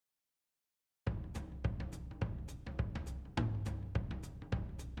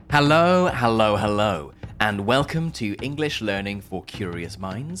Hello, hello, hello, and welcome to English Learning for Curious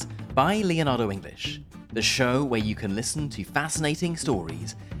Minds by Leonardo English, the show where you can listen to fascinating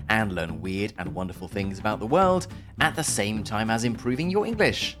stories and learn weird and wonderful things about the world at the same time as improving your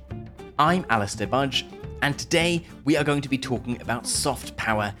English. I'm Alistair Budge, and today we are going to be talking about soft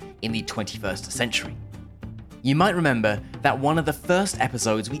power in the 21st century. You might remember that one of the first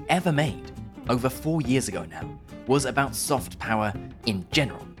episodes we ever made, over 4 years ago now, was about soft power in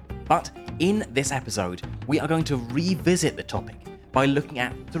general. But in this episode, we are going to revisit the topic by looking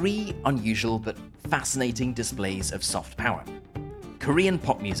at 3 unusual but fascinating displays of soft power: Korean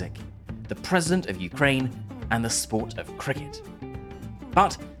pop music, the president of Ukraine, and the sport of cricket.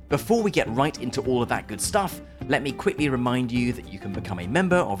 But before we get right into all of that good stuff, let me quickly remind you that you can become a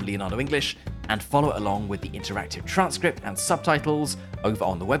member of Leonardo English and follow along with the interactive transcript and subtitles over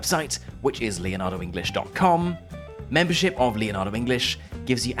on the website, which is leonardoenglish.com. Membership of Leonardo English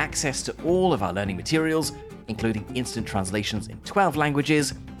gives you access to all of our learning materials, including instant translations in 12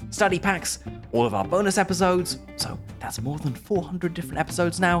 languages, study packs, all of our bonus episodes, so that's more than 400 different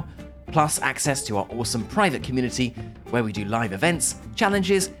episodes now, plus access to our awesome private community where we do live events,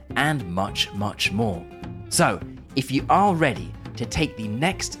 challenges, and much, much more. So, if you are ready to take the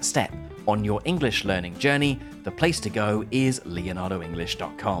next step on your English learning journey, the place to go is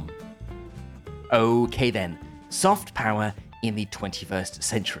leonardoenglish.com. Okay then, soft power in the 21st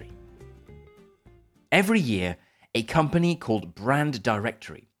century. Every year, a company called Brand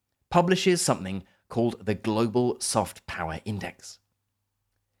Directory publishes something called the Global Soft Power Index.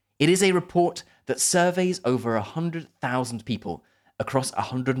 It is a report that surveys over 100,000 people across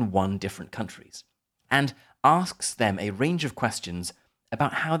 101 different countries and asks them a range of questions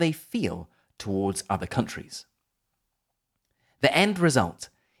about how they feel towards other countries. The end result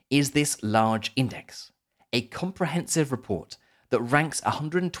is this large index, a comprehensive report that ranks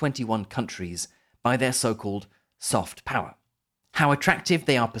 121 countries by their so-called soft power, how attractive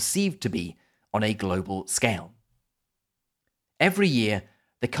they are perceived to be on a global scale. Every year,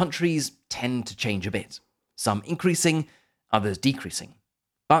 the countries tend to change a bit, some increasing, others decreasing,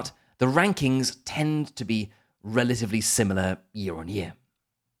 but the rankings tend to be relatively similar year on year.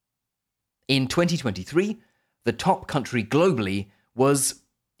 In 2023, the top country globally was,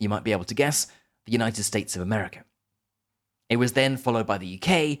 you might be able to guess, the United States of America. It was then followed by the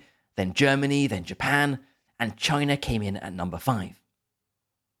UK, then Germany, then Japan, and China came in at number 5.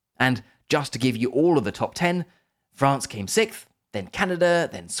 And just to give you all of the top 10, France came 6th, then Canada,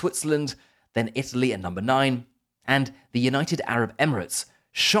 then Switzerland, then Italy at number 9, and the United Arab Emirates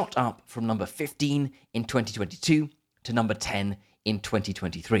shot up from number 15 in 2022 to number 10 in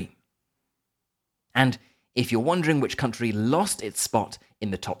 2023. And if you're wondering which country lost its spot in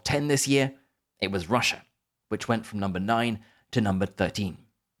the top 10 this year, it was Russia, which went from number 9 to number 13.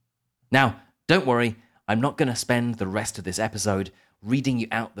 Now, don't worry, I'm not going to spend the rest of this episode reading you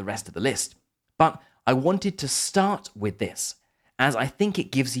out the rest of the list, but I wanted to start with this, as I think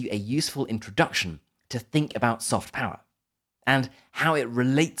it gives you a useful introduction to think about soft power, and how it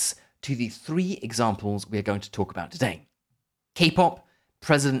relates to the 3 examples we are going to talk about today: K-pop,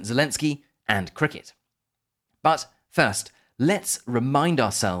 President Zelensky, and cricket. But first, let's remind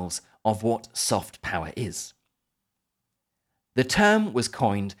ourselves of what soft power is. The term was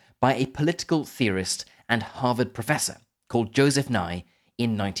coined by a political theorist and Harvard professor called Joseph Nye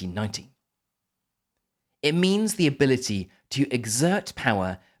in 1990. It means the ability to exert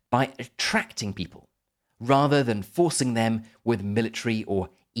power by attracting people, rather than forcing them with military or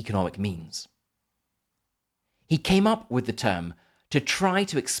economic means. He came up with the term to try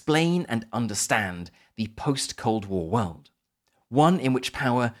to explain and understand the post-Cold War world, one in which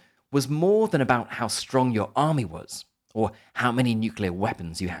power was more than about how strong your army was or how many nuclear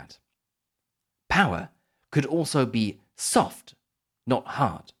weapons you had. Power could also be soft, not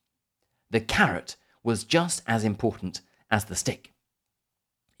hard. The carrot was just as important as the stick.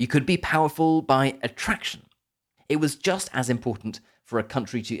 You could be powerful by attraction. It was just as important for a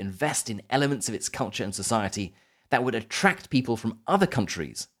country to invest in elements of its culture and society that would attract people from other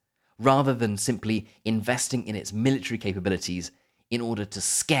countries, rather than simply investing in its military capabilities in order to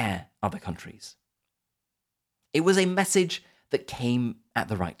scare other countries. It was a message that came at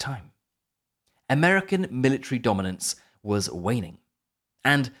the right time. American military dominance was waning,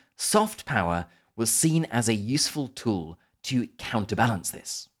 and soft power was seen as a useful tool to counterbalance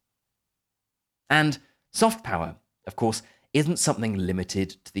this. And soft power, of course, isn't something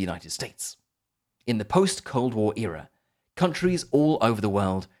limited to the United States. In the post-Cold War era, countries all over the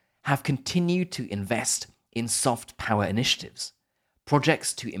world have continued to invest in soft power initiatives,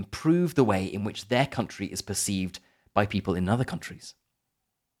 projects to improve the way in which their country is perceived by people in other countries.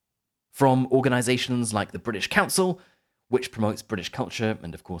 From organisations like the British Council, which promotes British culture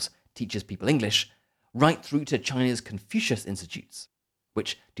and, of course, teaches people English, right through to China's Confucius Institutes,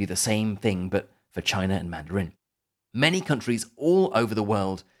 which do the same thing but for China and Mandarin. Many countries all over the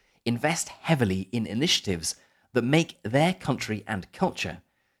world invest heavily in initiatives that make their country and culture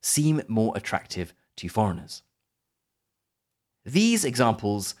seem more attractive to foreigners. These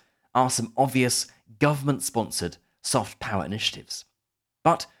examples are some obvious government-sponsored soft power initiatives.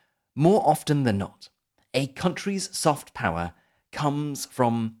 But more often than not, a country's soft power comes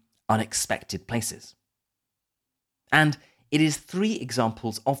from unexpected places. And it is 3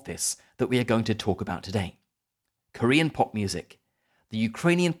 examples of this that we are going to talk about today: Korean pop music, the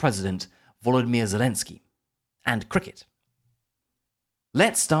Ukrainian president Volodymyr Zelensky, and cricket.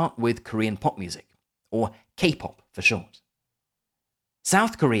 Let's start with Korean pop music, or K-pop for short.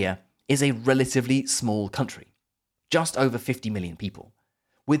 South Korea is a relatively small country, just over 50 million people,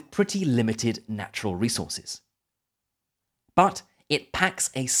 with pretty limited natural resources. But it packs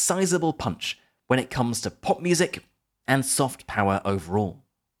a sizable punch when it comes to pop music and soft power overall.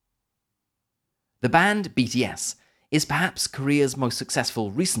 The band BTS is perhaps Korea's most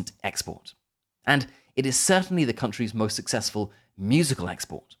successful recent export, and it is certainly the country's most successful musical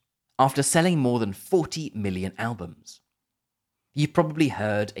export, after selling more than 40 million albums. You've probably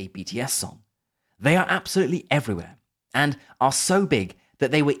heard a BTS song. They are absolutely everywhere, and are so big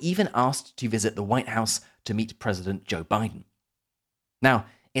that they were even asked to visit the White House to meet President Joe Biden. Now,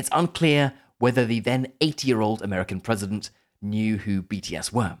 it's unclear whether the then 80-year-old American president knew who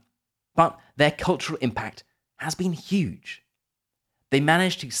BTS were, but their cultural impact has been huge. They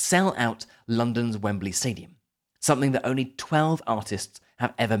managed to sell out London's Wembley Stadium, something that only 12 artists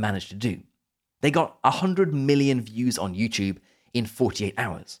have ever managed to do. They got 100 million views on YouTube in 48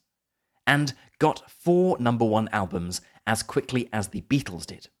 hours, and got 4 number-1 albums as quickly as the Beatles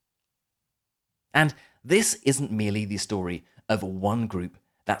did. And this isn't merely the story of one group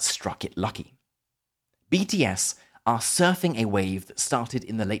that struck it lucky. BTS are surfing a wave that started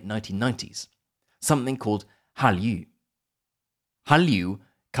in the late 1990s, something called Hallyu. Hallyu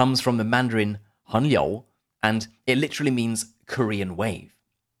comes from the Mandarin Hanliao, and it literally means Korean wave.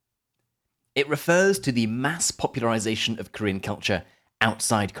 It refers to the mass popularization of Korean culture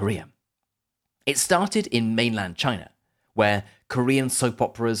outside Korea. It started in mainland China, where Korean soap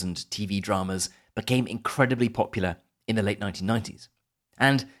operas and TV dramas became incredibly popular in the late 1990s,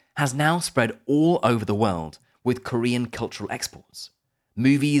 and has now spread all over the world with Korean cultural exports,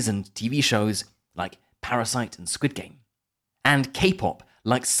 movies and TV shows like Parasite and Squid Game, and K-pop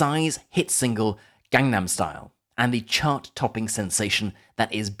like Psy's hit single Gangnam Style, and the chart-topping sensation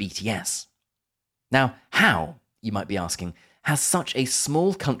that is BTS. Now, how, you might be asking, has such a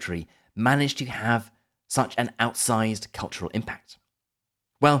small country managed to have such an outsized cultural impact?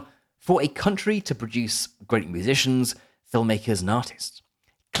 Well, for a country to produce great musicians, filmmakers, and artists,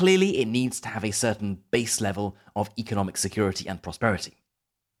 clearly it needs to have a certain base level of economic security and prosperity.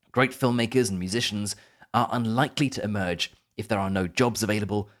 Great filmmakers and musicians are unlikely to emerge if there are no jobs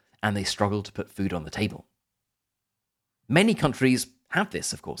available and they struggle to put food on the table. Many countries have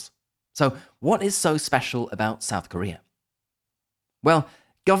this, of course. So what is so special about South Korea? Well,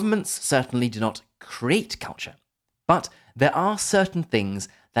 governments certainly do not create culture, but there are certain things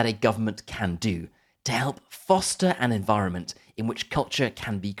that a government can do to help foster an environment in which culture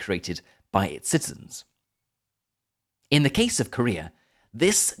can be created by its citizens. In the case of Korea,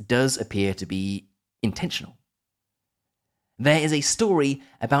 this does appear to be intentional. There is a story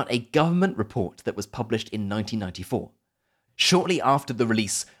about a government report that was published in 1994, shortly after the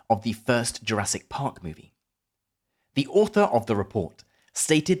release of the first Jurassic Park movie. The author of the report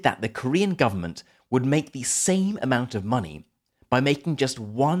stated that the Korean government would make the same amount of money by making just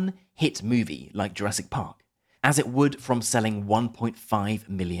one hit movie like Jurassic Park, as it would from selling 1.5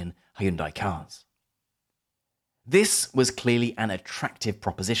 million Hyundai cars. This was clearly an attractive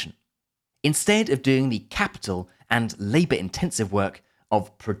proposition. Instead of doing the capital and labour-intensive work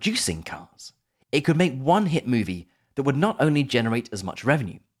of producing cars, it could make one hit movie that would not only generate as much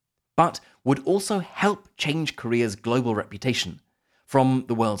revenue, but would also help change Korea's global reputation from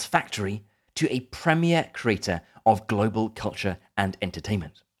the world's factory to a premier creator of global culture and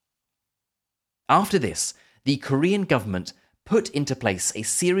entertainment. After this, the Korean government put into place a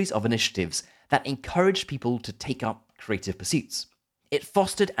series of initiatives that encouraged people to take up creative pursuits. It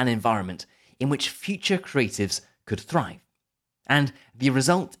fostered an environment in which future creatives could thrive. And the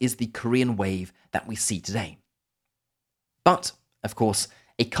result is the Korean wave that we see today. But, of course,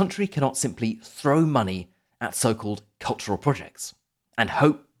 a country cannot simply throw money at so-called cultural projects and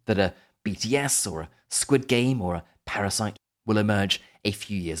hope that a BTS or a Squid Game or a Parasite will emerge a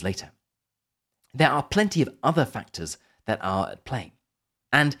few years later. There are plenty of other factors that are at play.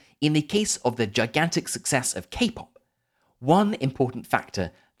 And in the case of the gigantic success of K-pop, one important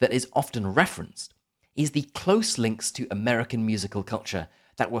factor that is often referenced is the close links to American musical culture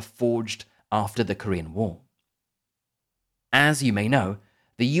that were forged after the Korean War. As you may know,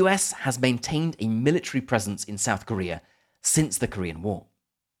 the US has maintained a military presence in South Korea since the Korean War.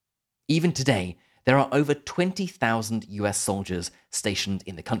 Even today, there are over 20,000 US soldiers stationed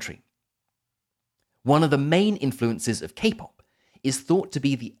in the country. One of the main influences of K-pop is thought to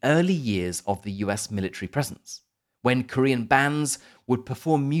be the early years of the US military presence, when Korean bands would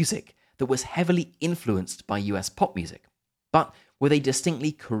perform music that was heavily influenced by US pop music, but with a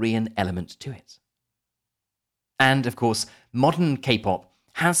distinctly Korean element to it. And of course, modern K-pop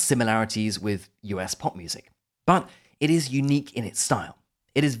has similarities with US pop music, but it is unique in its style.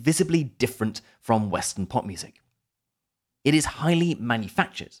 It is visibly different from Western pop music. It is highly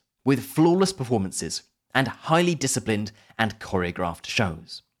manufactured, with flawless performances and highly disciplined and choreographed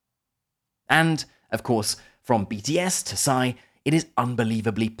shows. And, of course, from BTS to Psy, it is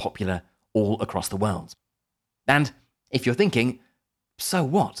unbelievably popular all across the world. And if you're thinking, so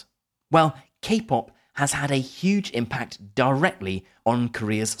what? Well, K-pop has had a huge impact directly on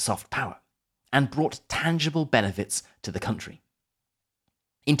Korea's soft power and brought tangible benefits to the country.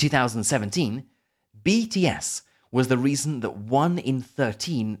 In 2017, BTS was the reason that 1 in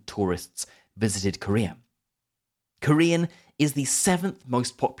 13 tourists visited Korea. Korean is the 7th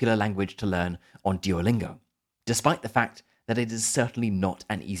most popular language to learn on Duolingo, despite the fact that it is certainly not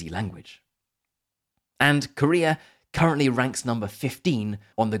an easy language. And Korea currently ranks number 15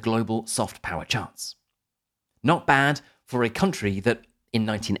 on the global soft power charts. Not bad for a country that, in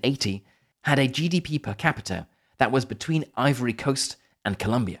 1980, had a GDP per capita that was between Ivory Coast and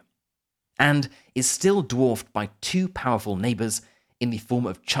Colombia, and is still dwarfed by 2 powerful neighbors in the form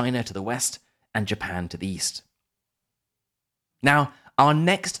of China to the west and Japan to the east. Now, our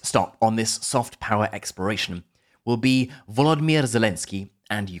next stop on this soft power exploration will be Volodymyr Zelensky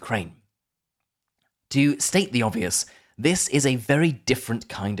and Ukraine. To state the obvious, this is a very different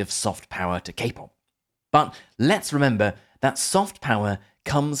kind of soft power to K-pop. But let's remember that soft power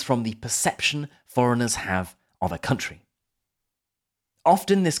comes from the perception foreigners have of a country.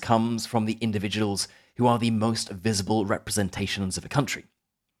 Often this comes from the individuals who are the most visible representations of a country.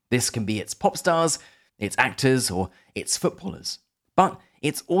 This can be its pop stars, its actors, or its footballers. But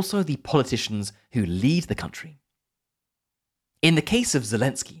it's also the politicians who lead the country. In the case of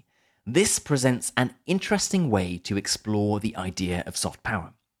Zelensky, this presents an interesting way to explore the idea of soft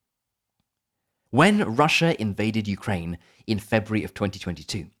power. When Russia invaded Ukraine in February of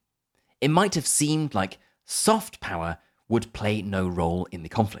 2022, it might have seemed like soft power would play no role in the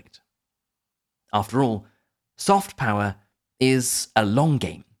conflict. After all, soft power is a long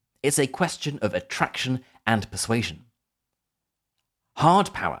game. It's a question of attraction and persuasion.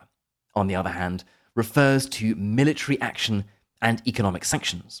 Hard power, on the other hand, refers to military action and economic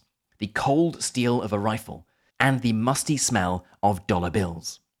sanctions, the cold steel of a rifle, and the musty smell of dollar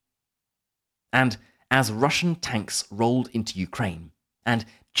bills. And as Russian tanks rolled into Ukraine, and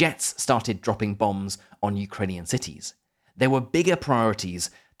jets started dropping bombs on Ukrainian cities, there were bigger priorities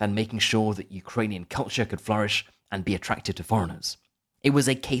than making sure that Ukrainian culture could flourish and be attractive to foreigners. It was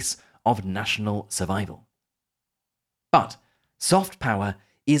a case of national survival. But soft power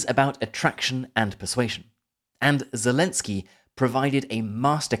is about attraction and persuasion, and Zelensky provided a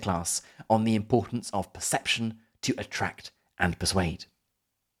masterclass on the importance of perception to attract and persuade.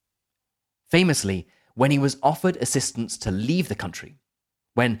 Famously, when he was offered assistance to leave the country,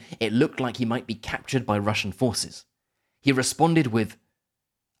 when it looked like he might be captured by Russian forces, he responded with,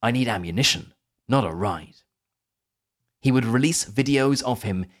 "I need ammunition, not a ride." He would release videos of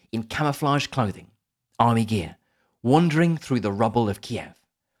him in camouflage clothing, army gear, wandering through the rubble of Kiev,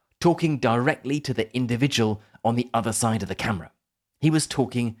 talking directly to the individual on the other side of the camera. He was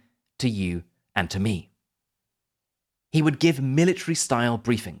talking to you and to me. He would give military-style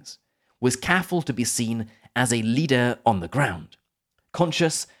briefings, was careful to be seen as a leader on the ground,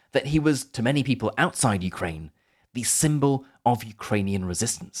 conscious that he was, to many people outside Ukraine, the symbol of Ukrainian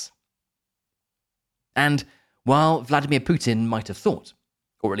resistance. And while Vladimir Putin might have thought,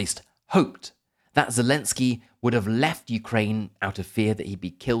 or at least hoped, that Zelensky would have left Ukraine out of fear that he'd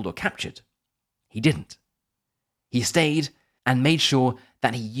be killed or captured, he didn't. He stayed and made sure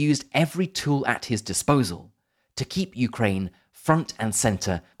that he used every tool at his disposal to keep Ukraine front and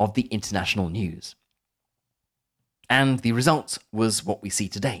center of the international news. And the result was what we see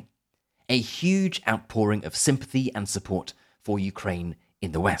today, a huge outpouring of sympathy and support for Ukraine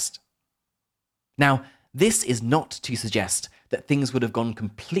in the West. Now, this is not to suggest that things would have gone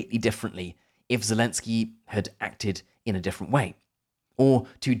completely differently if Zelensky had acted in a different way, or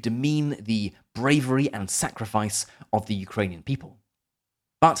to demean the bravery and sacrifice of the Ukrainian people.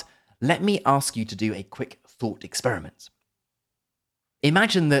 But let me ask you to do a quick thought experiment.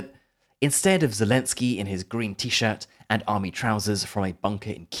 Imagine that instead of Zelensky in his green t-shirt and army trousers from a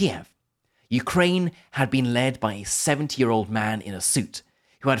bunker in Kiev, Ukraine had been led by a 70-year-old man in a suit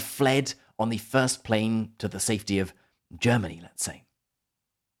who had fled on the first plane to the safety of Germany, let's say.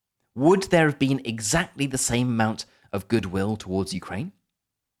 Would there have been exactly the same amount of goodwill towards Ukraine?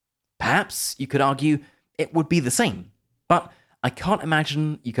 Perhaps you could argue it would be the same, but I can't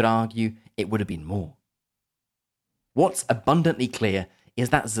imagine you could argue it would have been more. What's abundantly clear is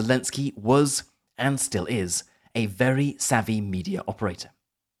that Zelensky was, and still is, a very savvy media operator.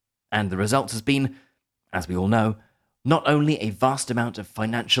 And the result has been, as we all know, not only a vast amount of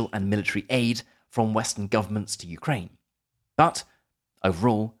financial and military aid from Western governments to Ukraine, but,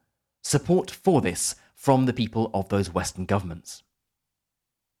 overall, support for this from the people of those Western governments.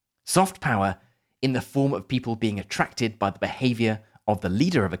 Soft power, in the form of people being attracted by the behavior of the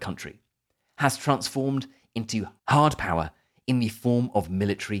leader of a country, has transformed into hard power in the form of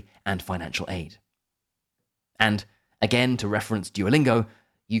military and financial aid. And, again, to reference Duolingo,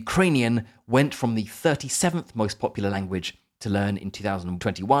 Ukrainian went from the 37th most popular language to learn in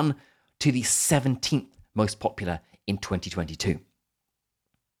 2021 to the 17th most popular in 2022.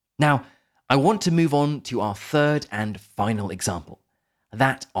 Now, I want to move on to our third and final example,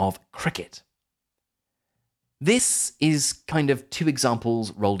 that of cricket. This is kind of two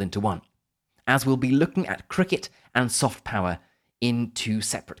examples rolled into one, as we'll be looking at cricket and soft power in two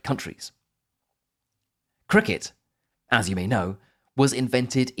separate countries. Cricket, as you may know, was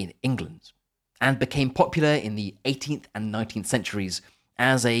invented in England and became popular in the 18th and 19th centuries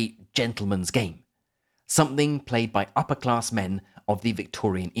as a gentleman's game, something played by upper-class men of the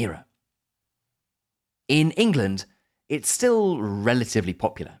Victorian era. In England, it's still relatively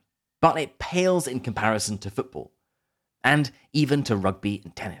popular, but it pales in comparison to football, and even to rugby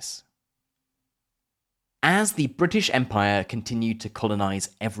and tennis. As the British Empire continued to colonize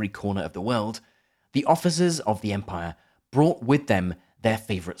every corner of the world, the officers of the empire brought with them their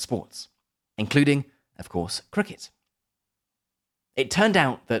favourite sports, including, of course, cricket. It turned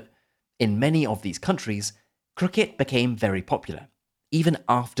out that in many of these countries, cricket became very popular, even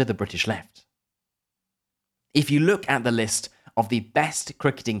after the British left. If you look at the list of the best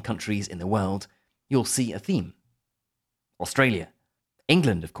cricketing countries in the world, you'll see a theme. Australia,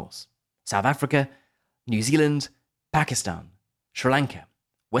 England, of course, South Africa, New Zealand, Pakistan, Sri Lanka,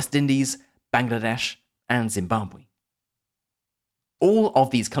 West Indies, Bangladesh, and Zimbabwe. All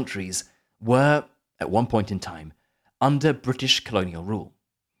of these countries were, at one point in time, under British colonial rule.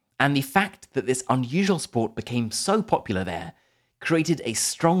 And the fact that this unusual sport became so popular there created a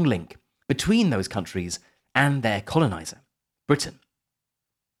strong link between those countries and their colonizer, Britain.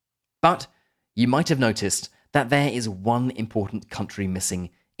 But you might have noticed that there is one important country missing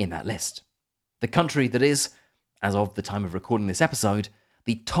in that list. The country that is, as of the time of recording this episode,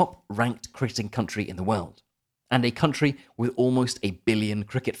 the top-ranked cricketing country in the world, and a country with almost 1 billion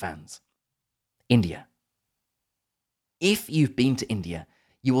cricket fans. India. If you've been to India,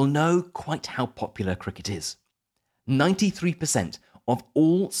 you will know quite how popular cricket is. 93% of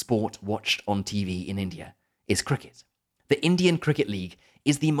all sport watched on TV in India is cricket. The Indian Cricket League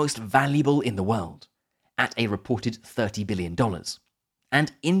is the most valuable in the world, at a reported $30 billion.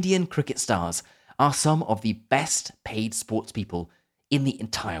 And Indian cricket stars are some of the best paid sports people in the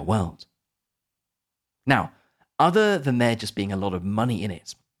entire world. Now, other than there just being a lot of money in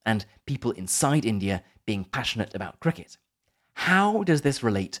it, and people inside India being passionate about cricket, how does this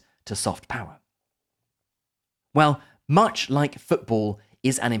relate to soft power? Well, much like football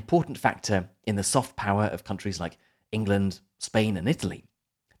is an important factor in the soft power of countries like England, Spain, and Italy,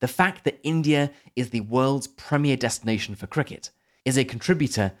 the fact that India is the world's premier destination for cricket is a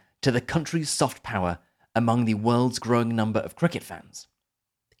contributor to the country's soft power among the world's growing number of cricket fans.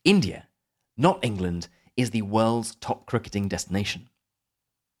 India, not England, is the world's top cricketing destination.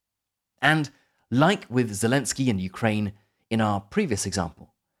 And like with Zelensky and Ukraine in our previous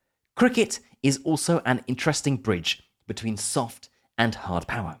example, cricket is also an interesting bridge between soft and hard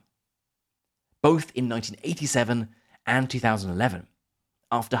power. Both in 1987 and 2011,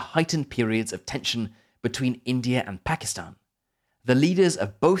 after heightened periods of tension between India and Pakistan, the leaders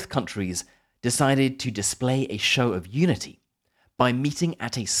of both countries decided to display a show of unity by meeting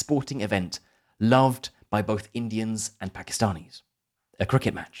at a sporting event loved by both Indians and Pakistanis, a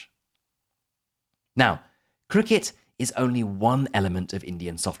cricket match. Now, cricket is only one element of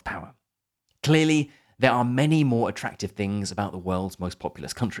Indian soft power. Clearly, there are many more attractive things about the world's most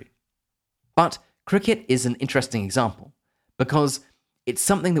populous country. But cricket is an interesting example because it's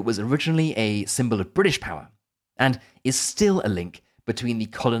something that was originally a symbol of British power and is still a link between the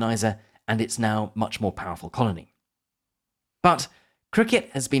colonizer and its now much more powerful colony. But cricket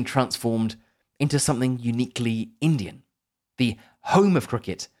has been transformed into something uniquely Indian. The home of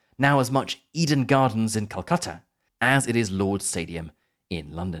cricket, now as much Eden Gardens in Calcutta as it is Lord's Stadium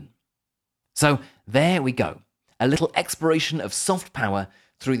in London. So there we go, a little exploration of soft power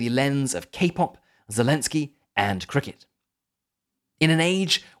through the lens of K-pop, Zelensky, and cricket. In an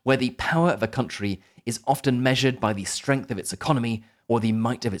age where the power of a country is often measured by the strength of its economy or the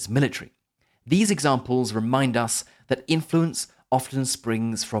might of its military, these examples remind us that influence often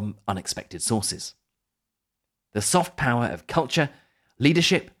springs from unexpected sources. The soft power of culture,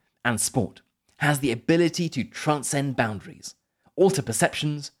 leadership, and sport has the ability to transcend boundaries, alter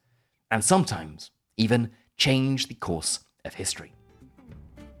perceptions, and sometimes even change the course of history.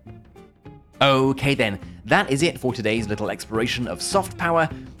 Okay then, that is it for today's little exploration of soft power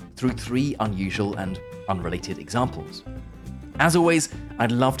through 3 unusual and unrelated examples. As always,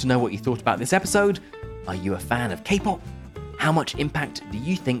 I'd love to know what you thought about this episode. Are you a fan of K-pop? How much impact do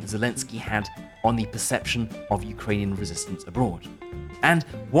you think Zelensky had on the perception of Ukrainian resistance abroad? And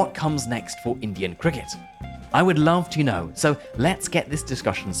what comes next for Indian cricket? I would love to know, so let's get this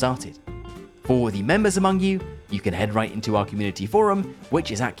discussion started. For the members among you, you can head right into our community forum,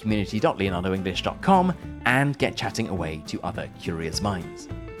 which is at community.leonardoenglish.com, and get chatting away to other curious minds.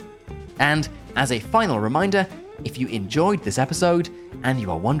 And as a final reminder, if you enjoyed this episode and you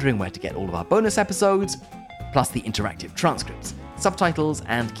are wondering where to get all of our bonus episodes, plus the interactive transcripts, subtitles,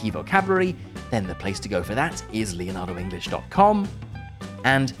 and key vocabulary, then the place to go for that is leonardoenglish.com.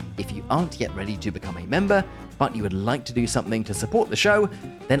 And if you aren't yet ready to become a member, but you would like to do something to support the show,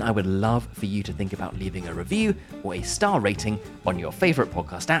 then I would love for you to think about leaving a review or a star rating on your favorite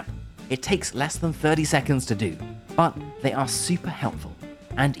podcast app. It takes less than 30 seconds to do, but they are super helpful,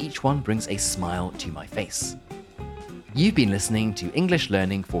 and each one brings a smile to my face. You've been listening to English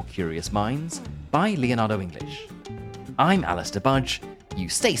Learning for Curious Minds by Leonardo English. I'm Alistair Budge, you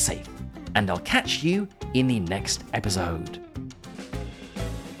stay safe, and I'll catch you in the next episode.